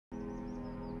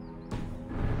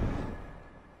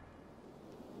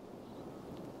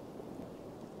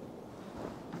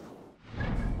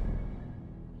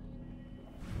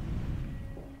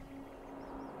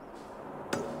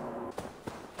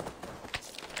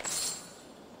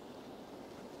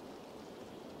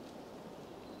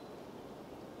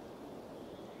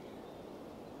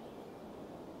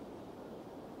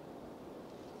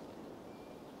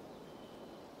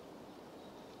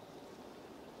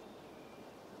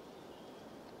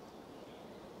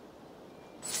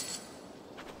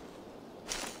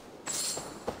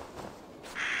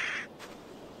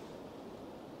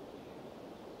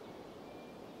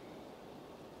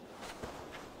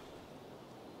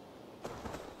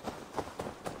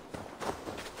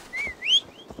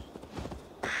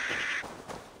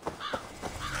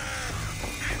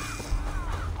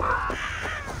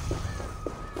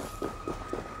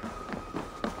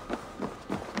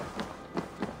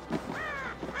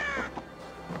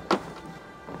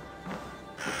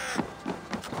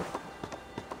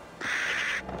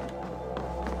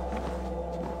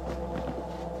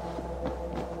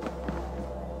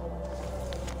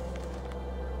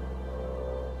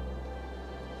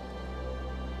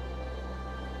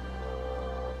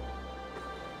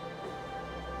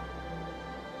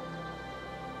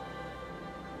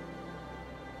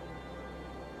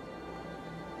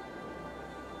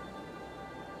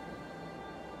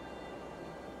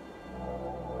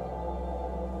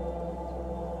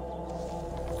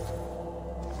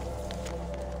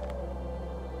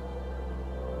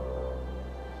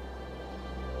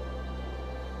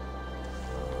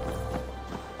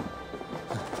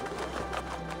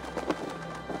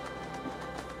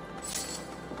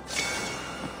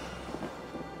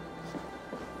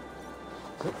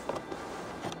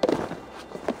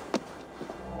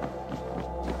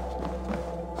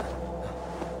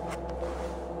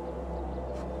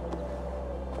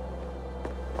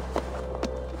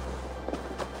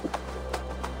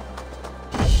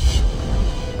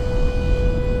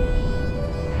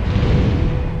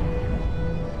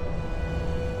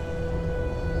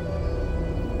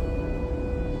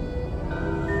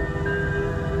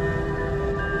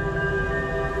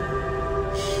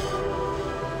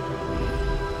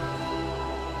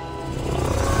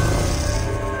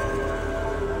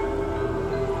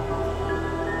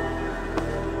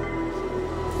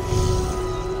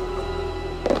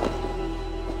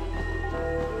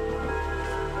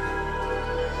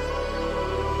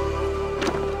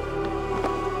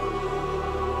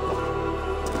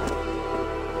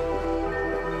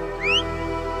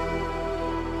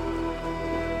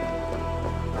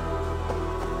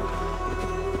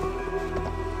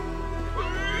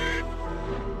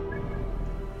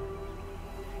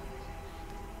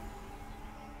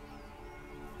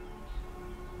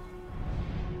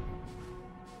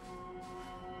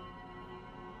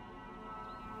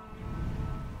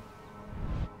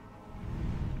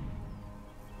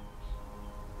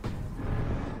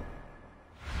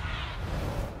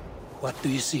What do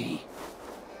you see?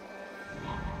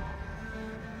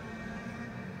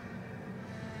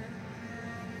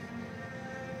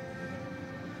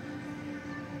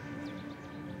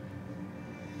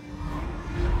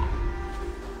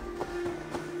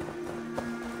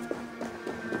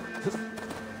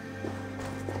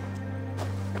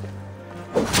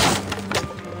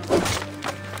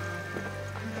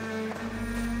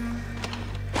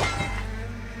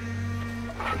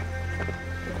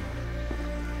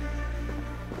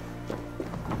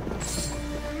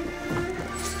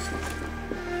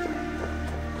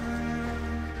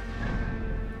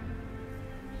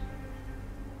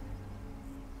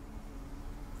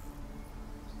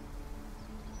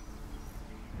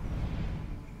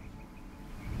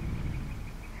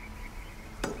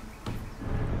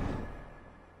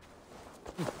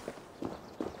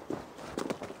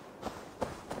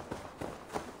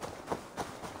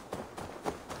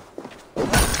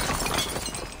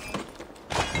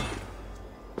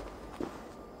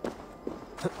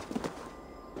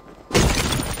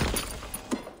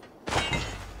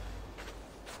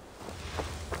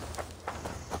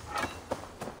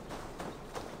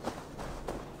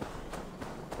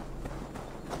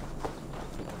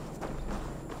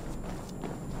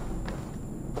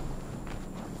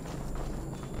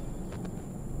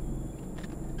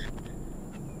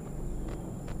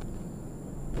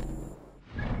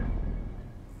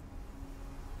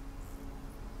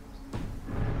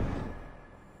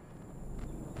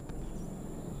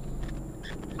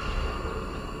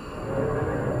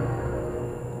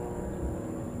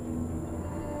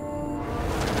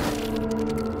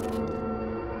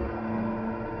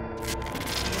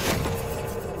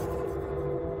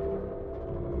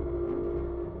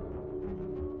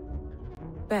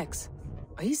 Bex,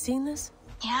 are you seeing this?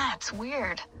 Yeah, it's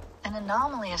weird. An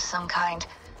anomaly of some kind.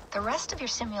 The rest of your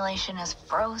simulation is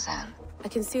frozen. I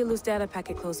can see a loose data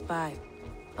packet close by.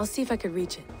 I'll see if I could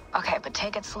reach it. Okay, but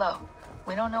take it slow.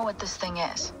 We don't know what this thing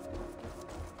is.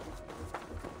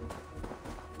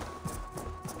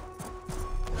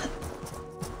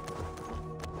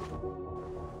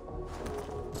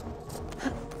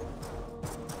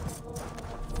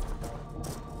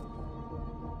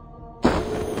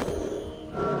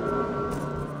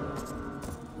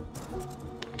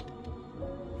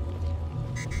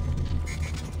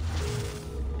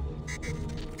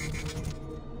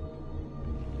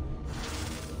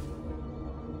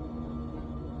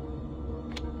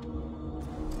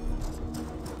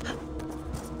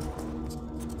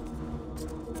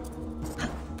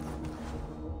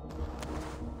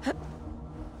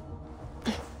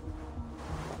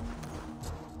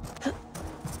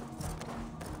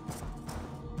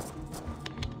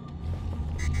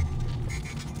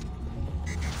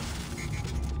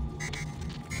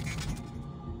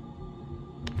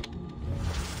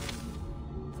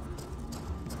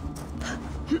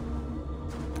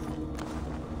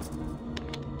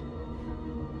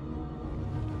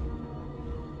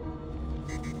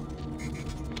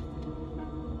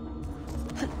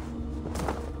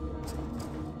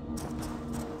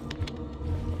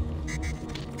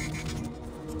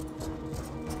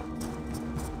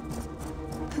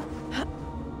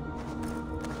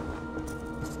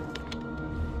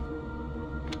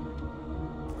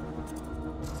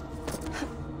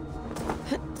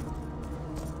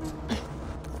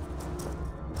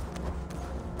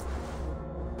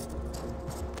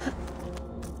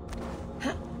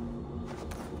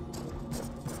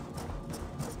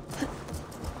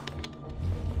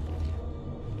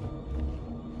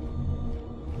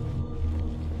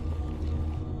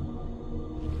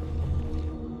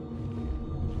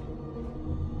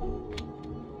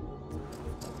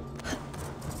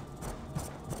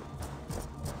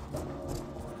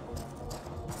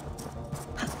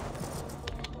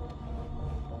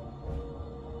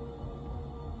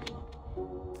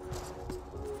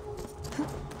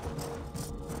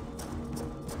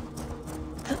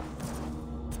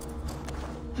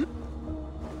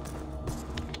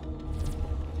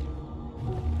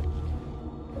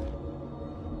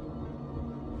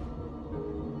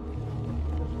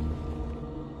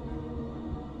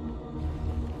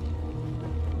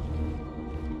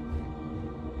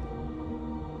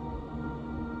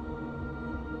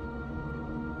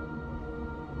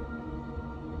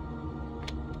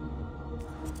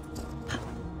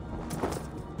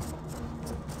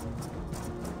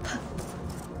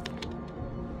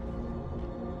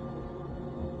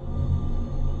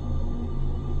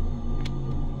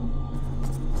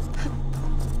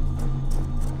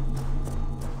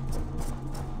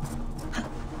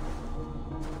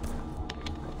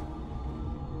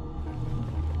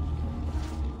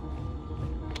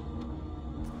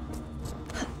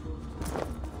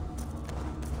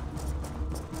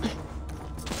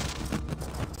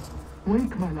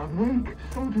 Wake, my love, wake!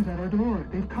 Soldiers at our door.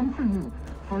 They've come for you.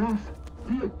 For us.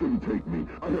 Let them take me.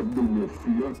 I have no more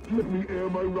fear. Let me air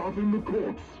my wrath in the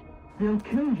courts. They'll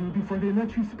kill you before they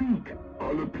let you speak.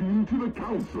 I'll appeal to the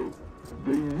council.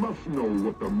 They must know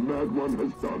what the Mad One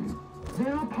has done.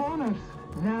 They're upon us.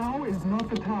 Now is not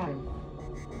the time.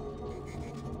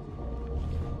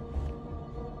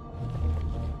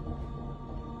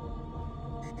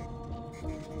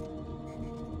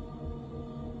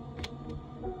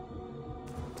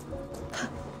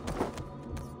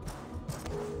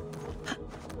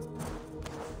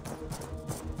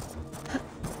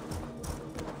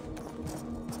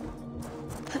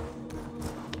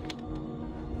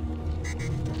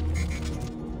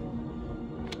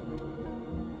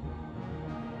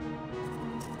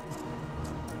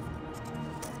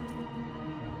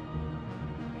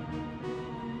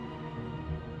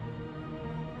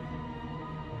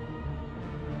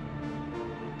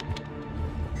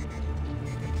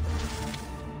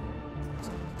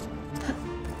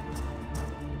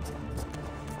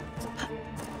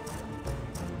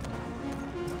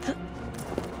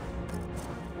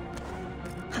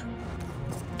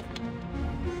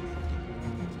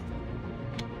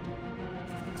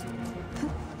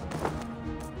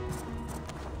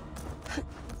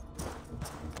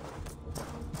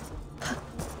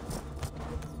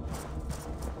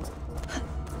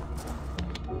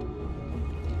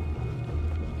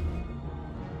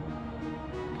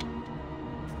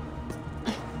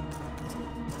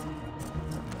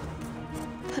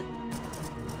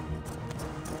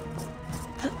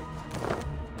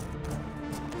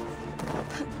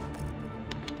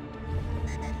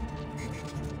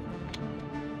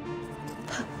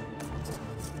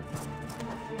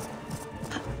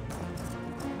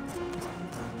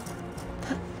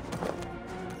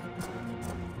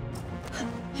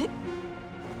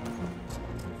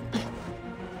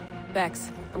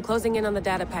 Vex, I'm closing in on the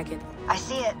data packet. I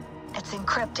see it. It's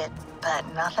encrypted, but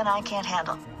nothing I can't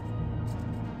handle.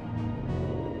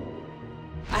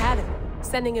 I have it.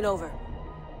 Sending it over.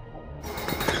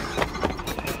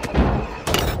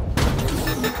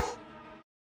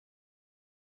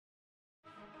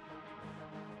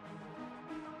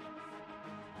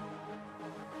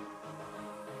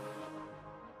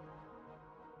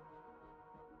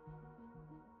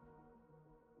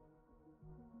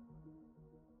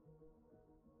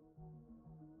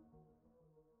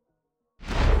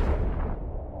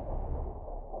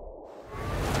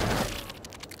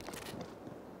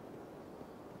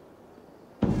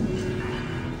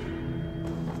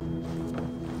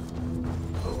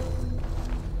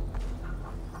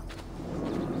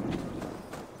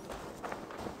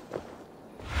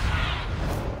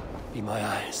 Be my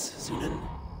eyes, Zunin.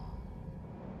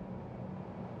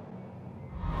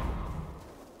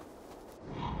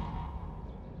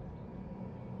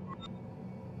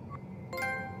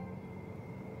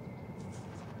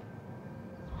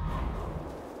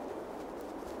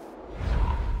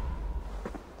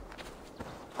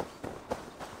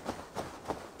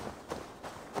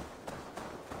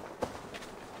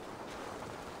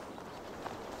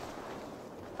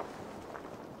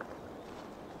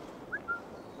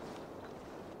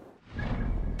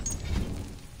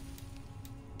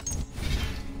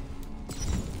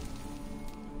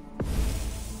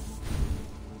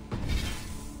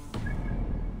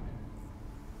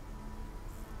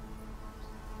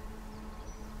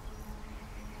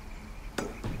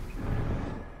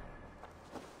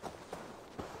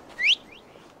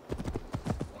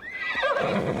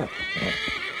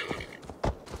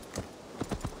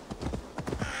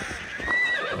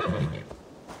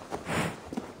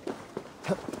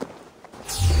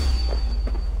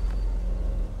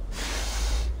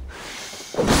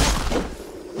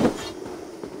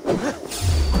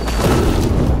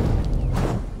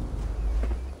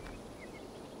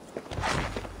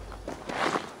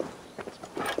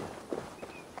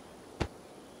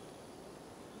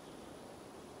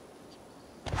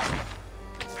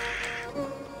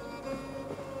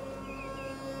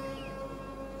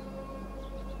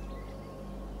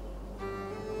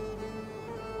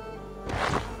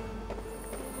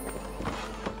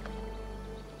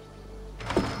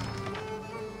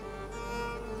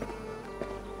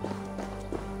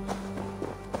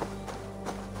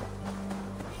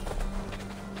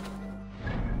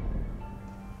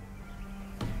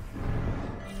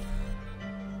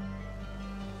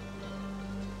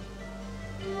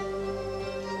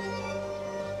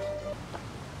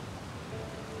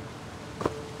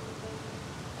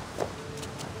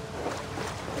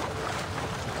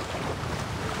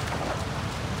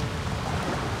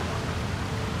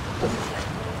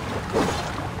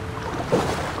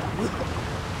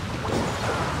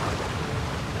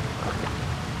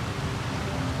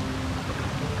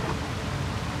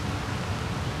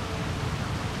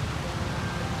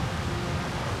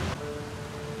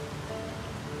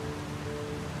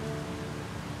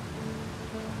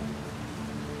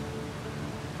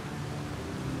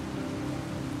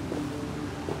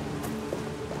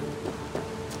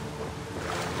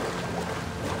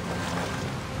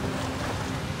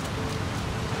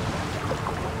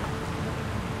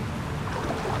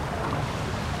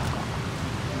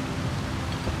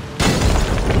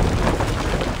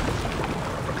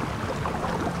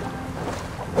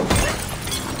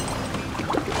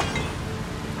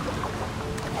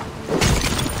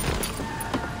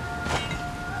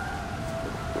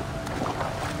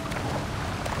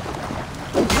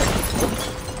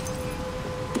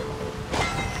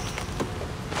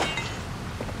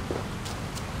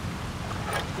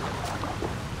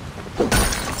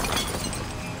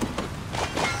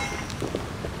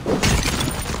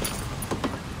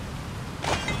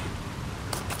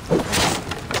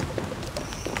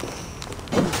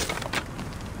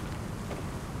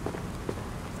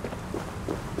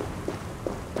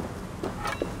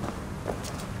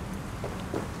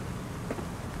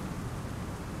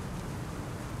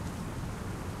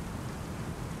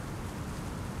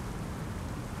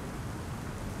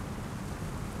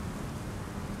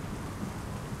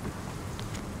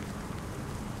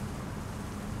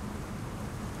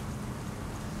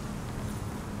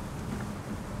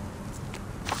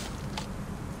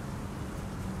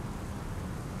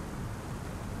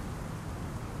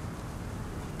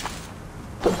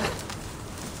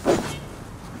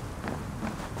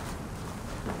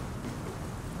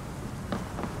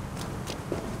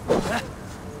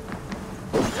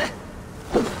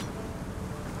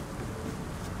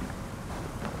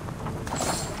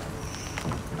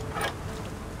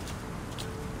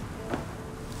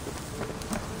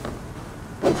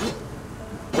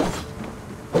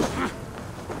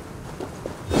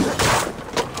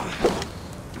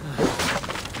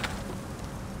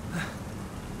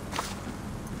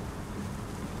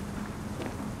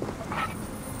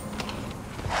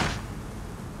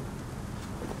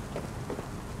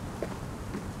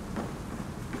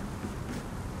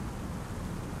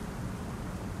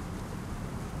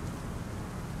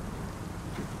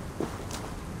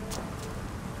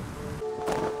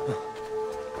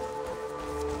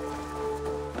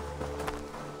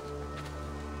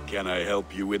 Can I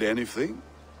help you with anything?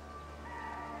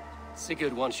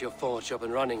 Sigurd wants your forge up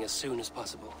and running as soon as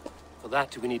possible. For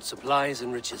that, we need supplies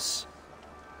and riches.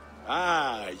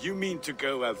 Ah, you mean to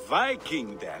go a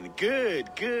Viking then? Good,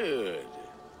 good.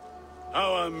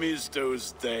 How I miss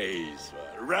those days.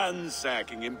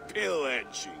 Ransacking and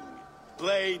pillaging.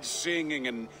 Blade singing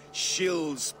and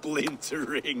shield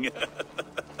splintering.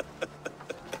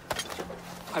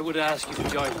 I would ask you to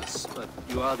join us, but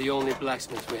you are the only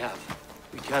blacksmith we have.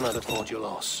 We cannot afford your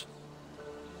loss.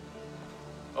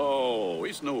 Oh,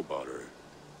 it's no bother.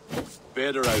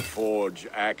 Better I forge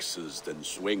axes than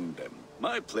swing them.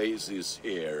 My place is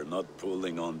here, not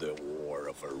pulling on the oar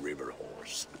of a river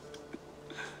horse.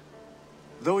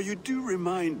 Though you do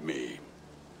remind me,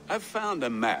 I found a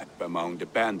map among the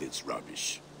bandits'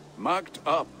 rubbish, marked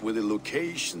up with the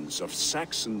locations of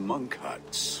Saxon monk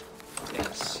huts.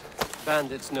 Yes.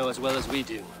 Bandits know as well as we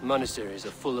do. Monasteries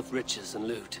are full of riches and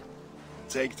loot.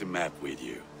 Take the map with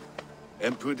you,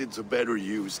 and put it to better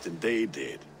use than they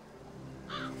did.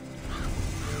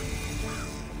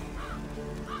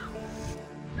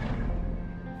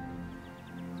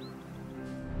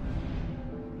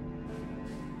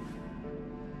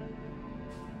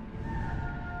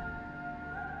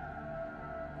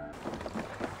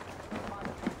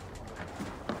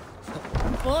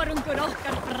 Vorungur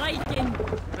okkar frækin.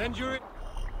 Venture it.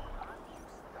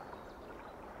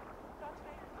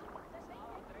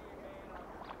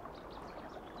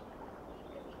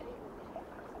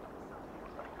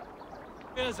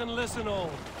 And listen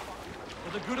all.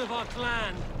 For the good of our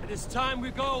clan, it is time we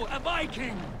go a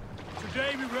Viking.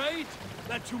 Today we raid,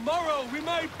 that tomorrow we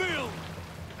may build.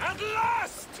 At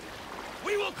last!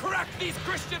 We will crack these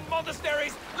Christian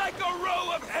monasteries like a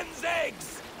row of hen's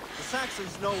eggs! The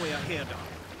Saxons know we are here, Doc.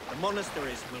 The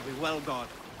monasteries will be well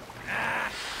guarded.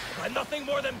 By nothing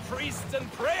more than priests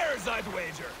and prayers, I'd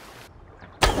wager.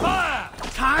 Fire!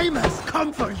 Time has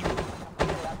come for you.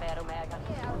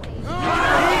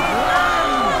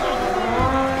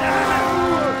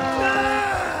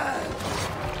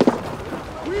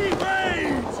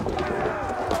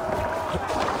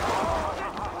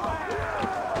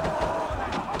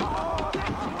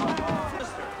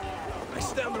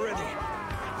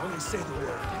 Say the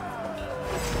word.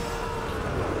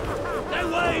 They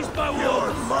ways by wolves!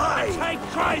 You're mine! Take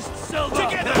Christ's silver!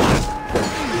 Together!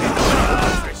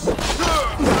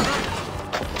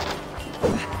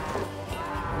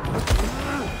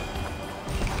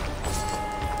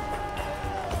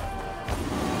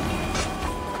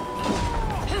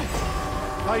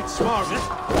 Right smart.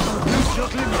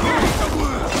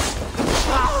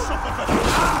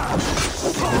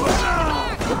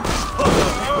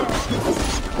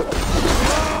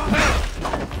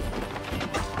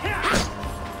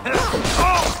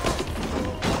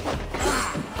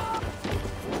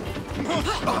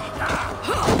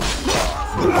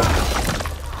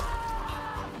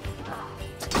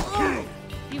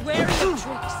 Be wary of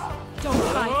tricks. Don't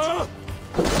fight.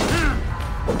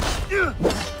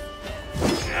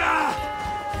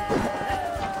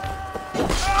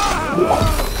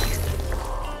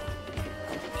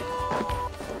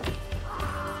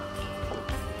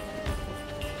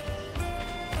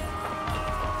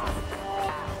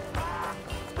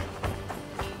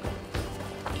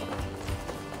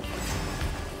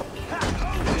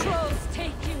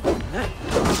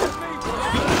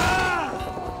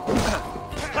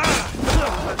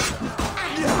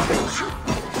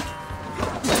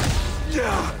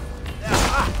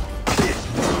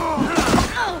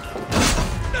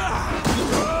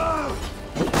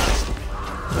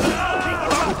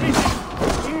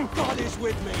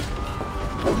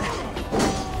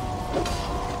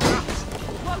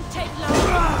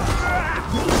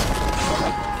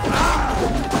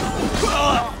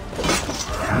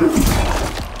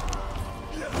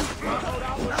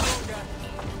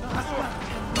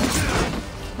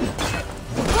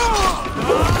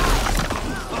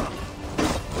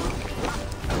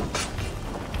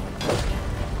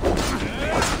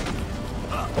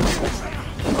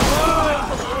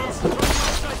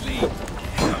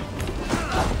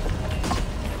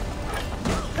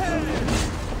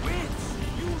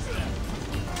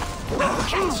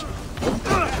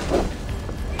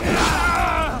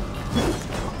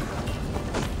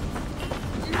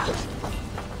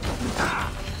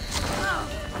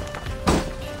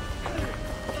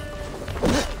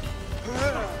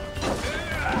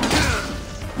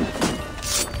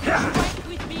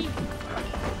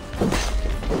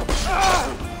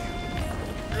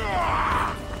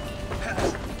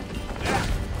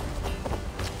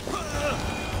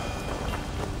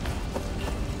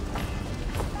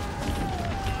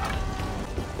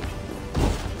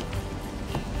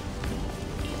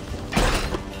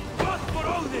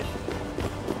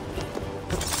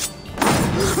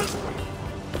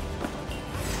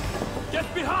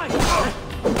 behind!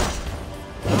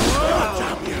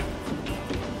 Damn you!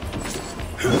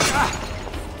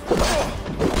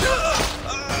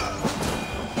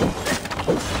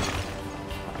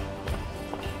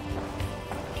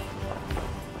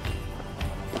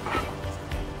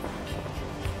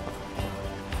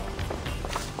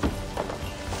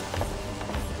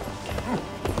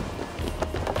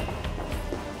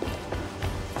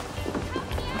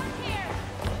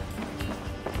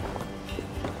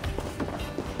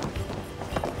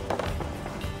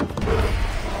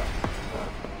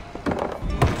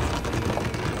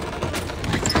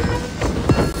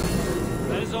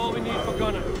 That is all we need for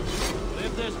Gunner. But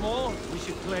if there's more, we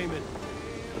should claim it.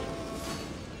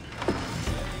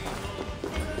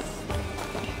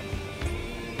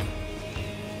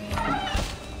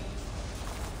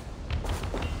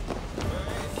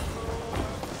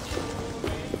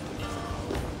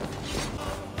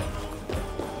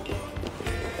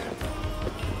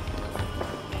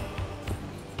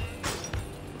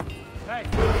 Hey,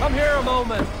 come here a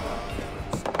moment!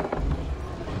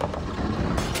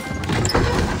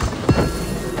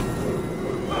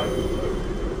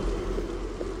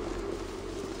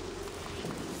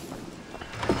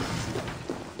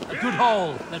 A good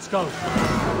haul. Let's go.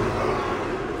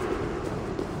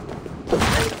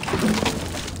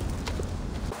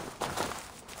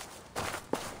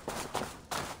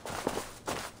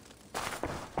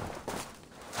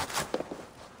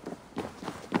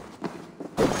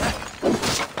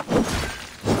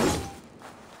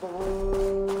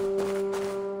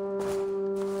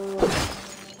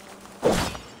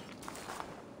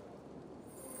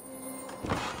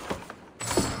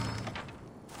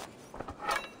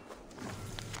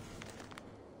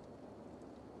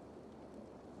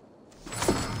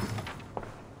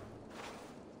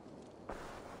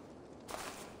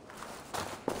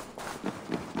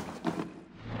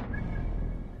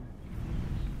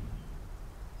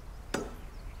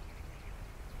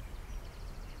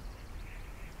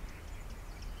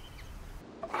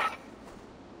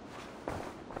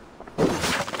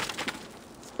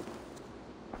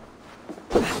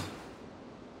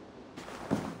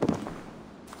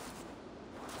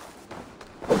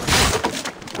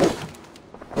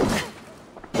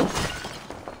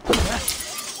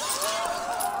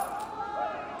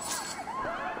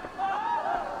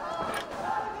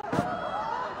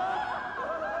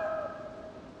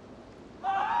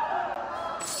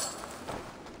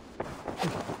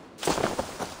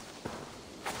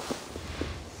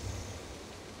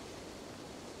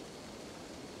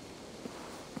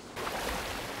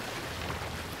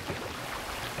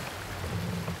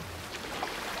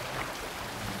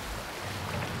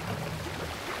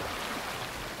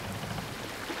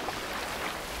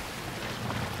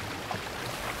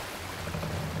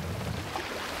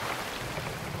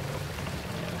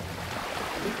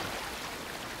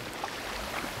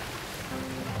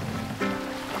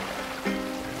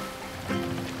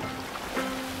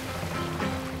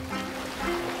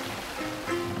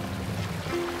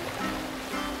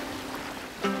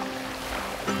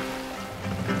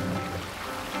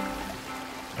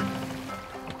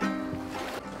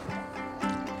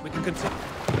 We can continue.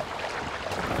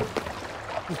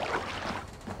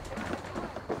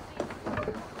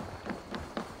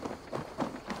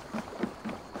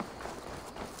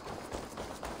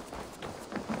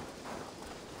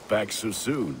 Back so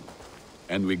soon.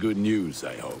 And with good news,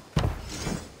 I hope.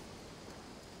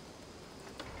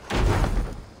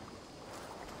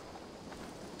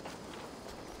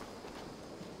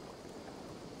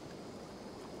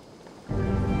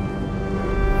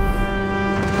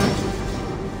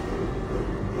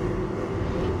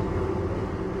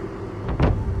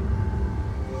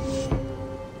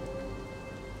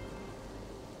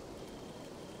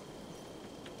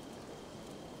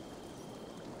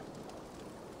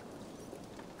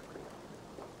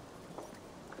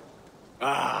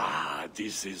 Ah,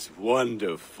 this is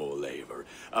wonderful, Eivor.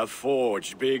 A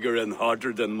forge bigger and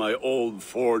hotter than my old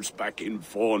forge back in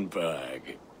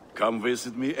Fornburg. Come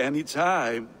visit me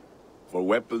anytime. For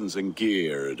weapons and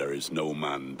gear, there is no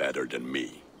man better than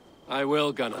me. I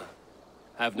will, Gunner.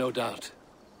 Have no doubt.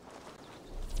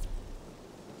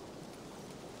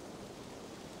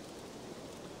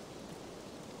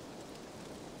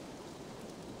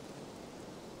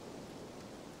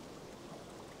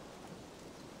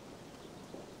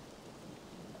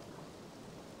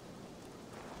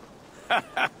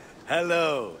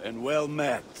 Hello, and well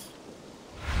met.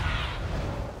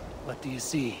 What do you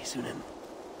see, Sunan?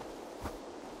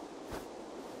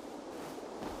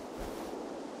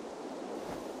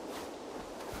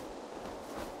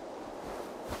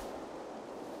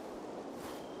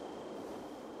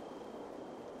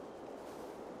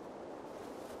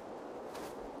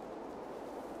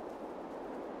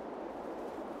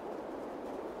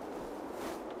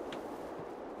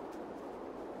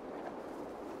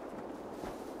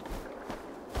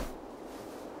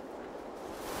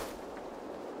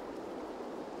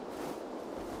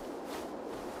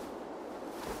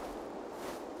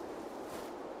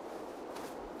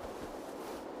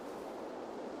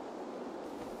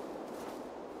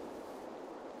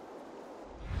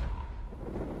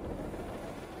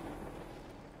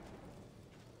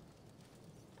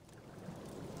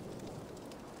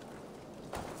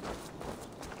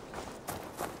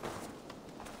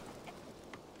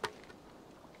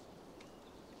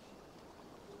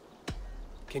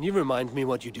 Can you remind me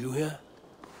what you do here?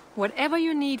 Whatever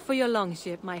you need for your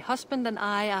longship, my husband and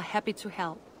I are happy to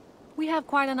help. We have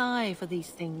quite an eye for these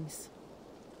things.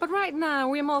 But right now,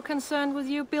 we're more concerned with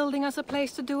you building us a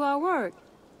place to do our work.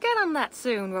 Get on that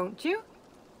soon, won't you?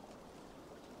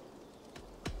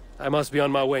 I must be on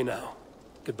my way now.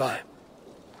 Goodbye.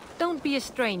 Don't be a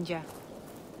stranger.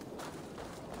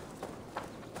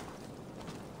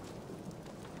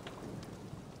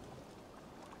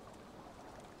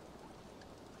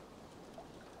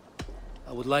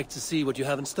 I would like to see what you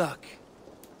have in stock.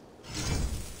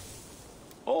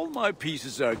 All my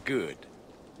pieces are good,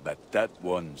 but that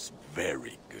one's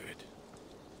very good.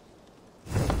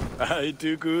 I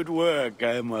do good work,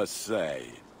 I must say.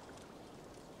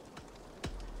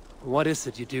 What is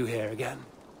it you do here again?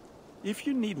 If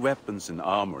you need weapons and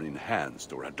armor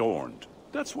enhanced or adorned,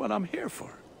 that's what I'm here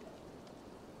for.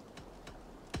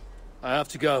 I have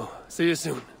to go. See you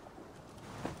soon.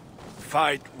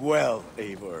 Fight well,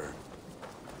 Eivor.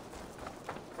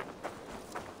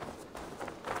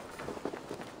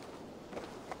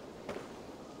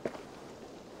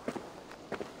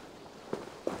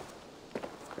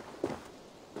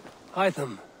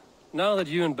 Hytham, now that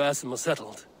you and Basim are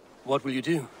settled, what will you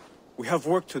do? We have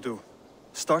work to do.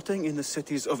 Starting in the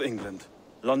cities of England.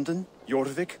 London,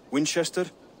 Jorvik, Winchester,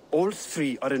 all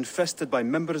three are infested by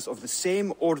members of the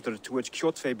same order to which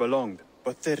Kjotve belonged.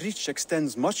 But their reach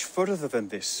extends much further than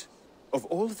this. Of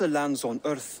all the lands on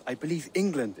Earth, I believe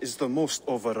England is the most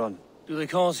overrun. Do they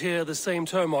cause here the same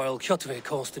turmoil Kjotve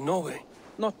caused in Norway?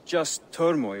 Not just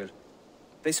turmoil.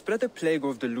 They spread a plague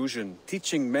of delusion,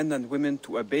 teaching men and women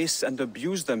to abase and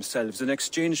abuse themselves in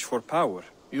exchange for power.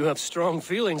 You have strong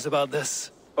feelings about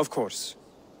this. Of course.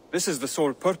 This is the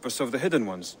sole purpose of the Hidden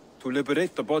Ones, to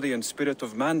liberate the body and spirit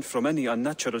of man from any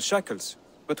unnatural shackles.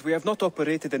 But we have not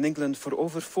operated in England for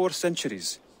over 4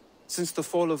 centuries. Since the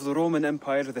fall of the Roman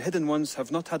Empire, the Hidden Ones have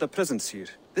not had a presence here.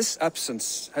 This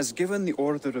absence has given the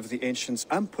Order of the Ancients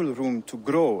ample room to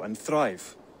grow and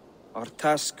thrive. Our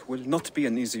task will not be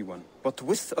an easy one, but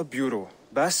with a bureau,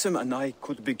 Basim and I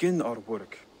could begin our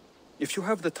work. If you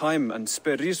have the time and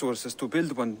spare resources to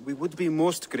build one, we would be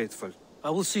most grateful. I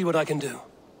will see what I can do.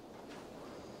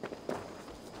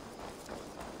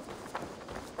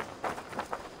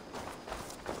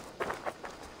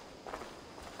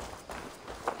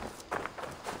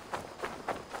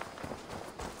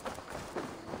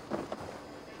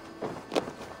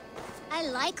 I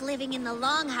like living in the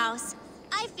Longhouse.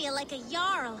 I feel like a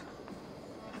Jarl.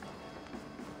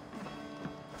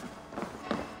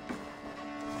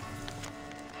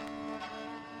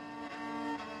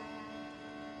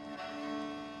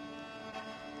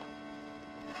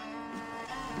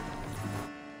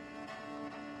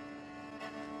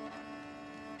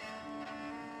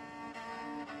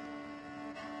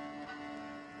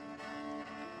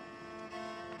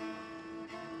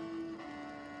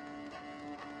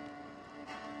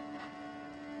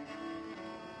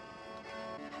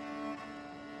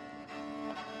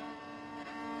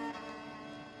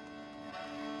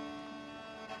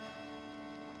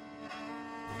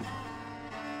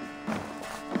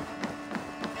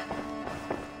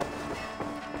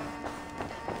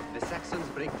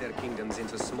 Break their kingdoms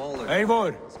into smaller...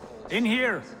 Eivor! In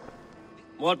here!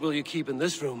 What will you keep in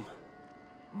this room?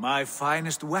 My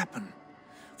finest weapon.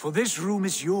 For this room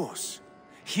is yours.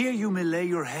 Here you may lay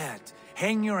your head,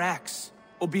 hang your axe,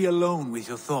 or be alone with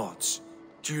your thoughts.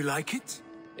 Do you like it?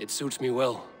 It suits me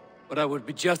well. But I would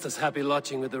be just as happy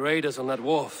lodging with the raiders on that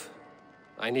wharf.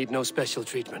 I need no special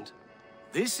treatment.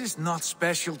 This is not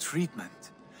special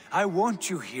treatment. I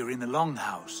want you here in the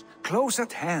Longhouse, close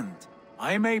at hand.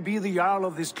 I may be the Jarl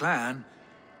of this clan,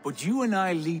 but you and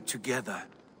I lead together,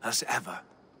 as ever.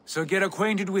 So get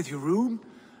acquainted with your room,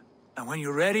 and when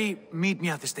you're ready, meet me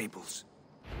at the stables.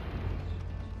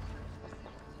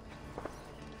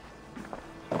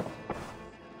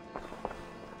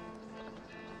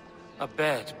 A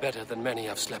bed better than many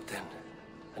I've slept in,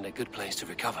 and a good place to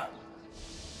recover.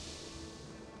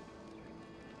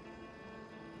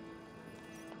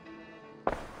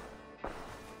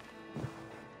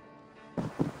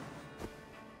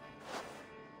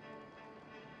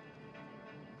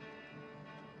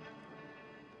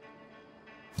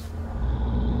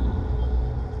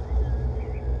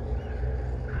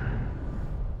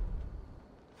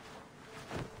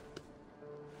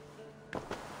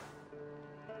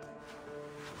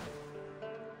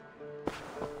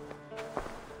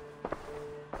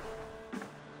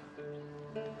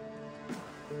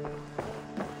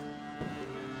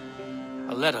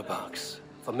 A letterbox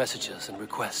for messages and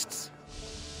requests.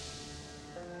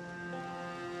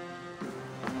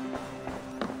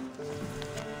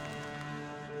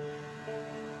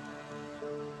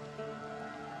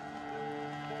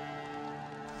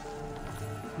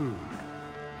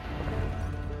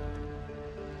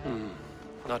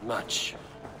 Not much,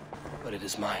 but it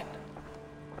is mine.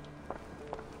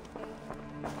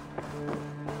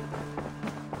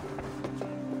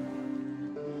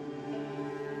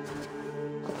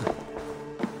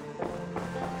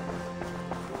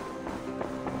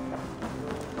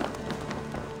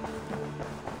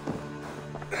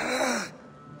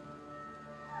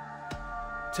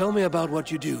 Tell me about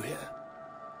what you do here.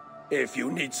 If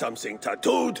you need something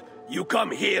tattooed, you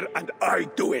come here and I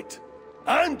do it.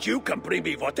 And you can bring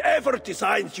me whatever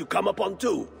designs you come upon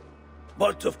too.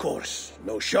 But of course,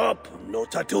 no shop, no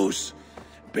tattoos.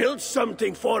 Build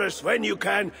something for us when you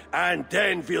can, and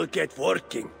then we'll get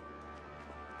working.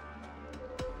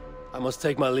 I must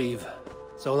take my leave.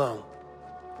 So long.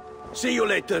 See you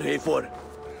later, Eivor.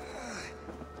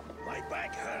 My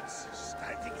back hurts,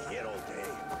 standing here all day.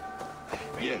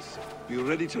 Yes, be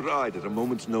ready to ride at a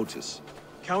moment's notice.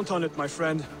 Count on it, my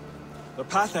friend. The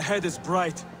path ahead is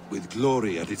bright. With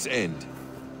glory at its end.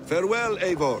 Farewell,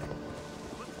 Eivor.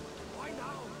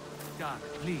 Dag,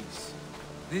 please.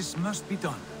 This must be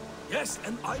done. Yes,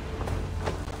 and I...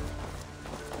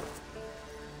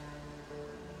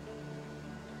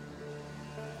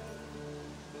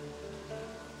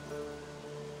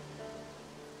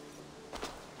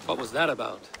 What was that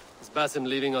about? Is Basim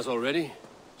leaving us already?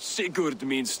 Sigurd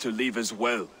means to leave as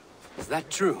well. Is that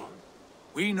true?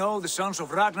 We know the sons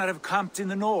of Ragnar have camped in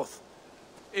the north.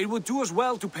 It would do us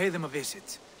well to pay them a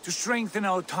visit, to strengthen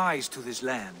our ties to this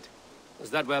land. Is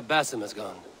that where Basim has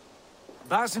gone?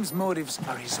 Basim's motives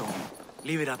are his own.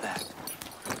 Leave it at that.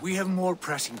 We have more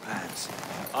pressing plans.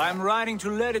 I am riding to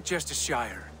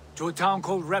Leicestershire, to a town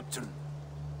called Repton.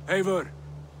 Eivor,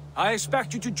 I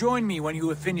expect you to join me when you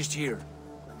have finished here.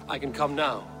 I can come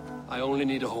now. I only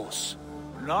need a horse.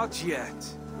 Not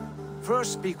yet.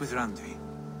 First speak with Randvi.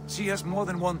 She has more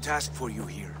than one task for you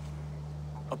here.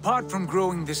 Apart from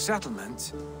growing this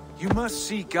settlement, you must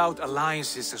seek out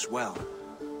alliances as well.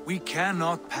 We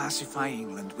cannot pacify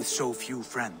England with so few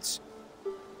friends.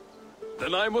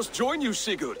 Then I must join you,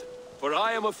 Sigurd, for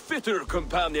I am a fitter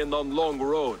companion on long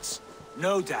roads.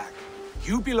 No, Dag.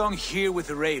 You belong here with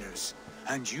the raiders,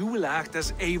 and you will act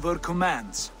as Eivor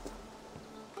commands.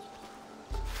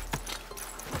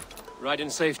 Ride in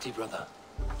safety, brother.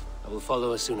 I will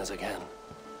follow as soon as I can.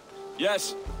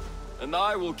 Yes, and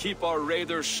I will keep our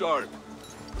raiders sharp.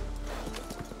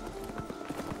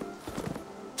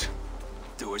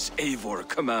 Do as Eivor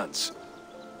commands.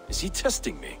 Is he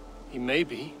testing me? He may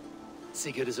be.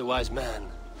 Sigurd is a wise man.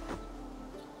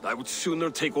 I would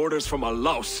sooner take orders from a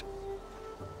louse.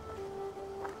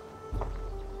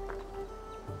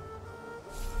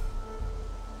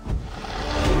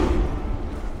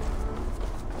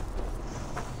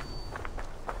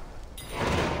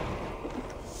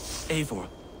 Eivor,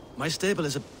 my stable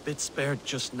is a bit spared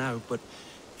just now, but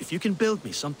if you can build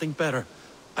me something better,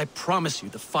 I promise you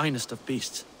the finest of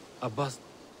beasts.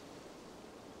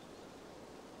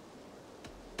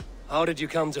 How did you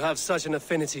come to have such an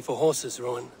affinity for horses,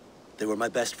 Rowan? They were my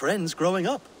best friends growing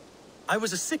up. I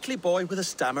was a sickly boy with a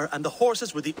stammer, and the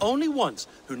horses were the only ones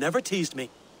who never teased me.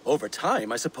 Over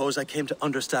time, I suppose I came to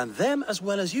understand them as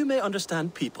well as you may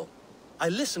understand people. I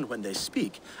listen when they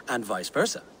speak, and vice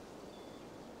versa.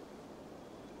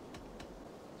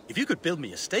 If you could build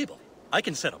me a stable, I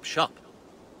can set up shop.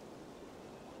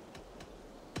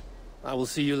 I will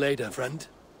see you later, friend.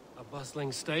 A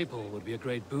bustling stable would be a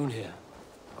great boon here.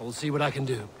 I will see what I can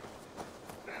do.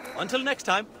 Until next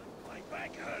time. My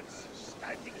back hurts.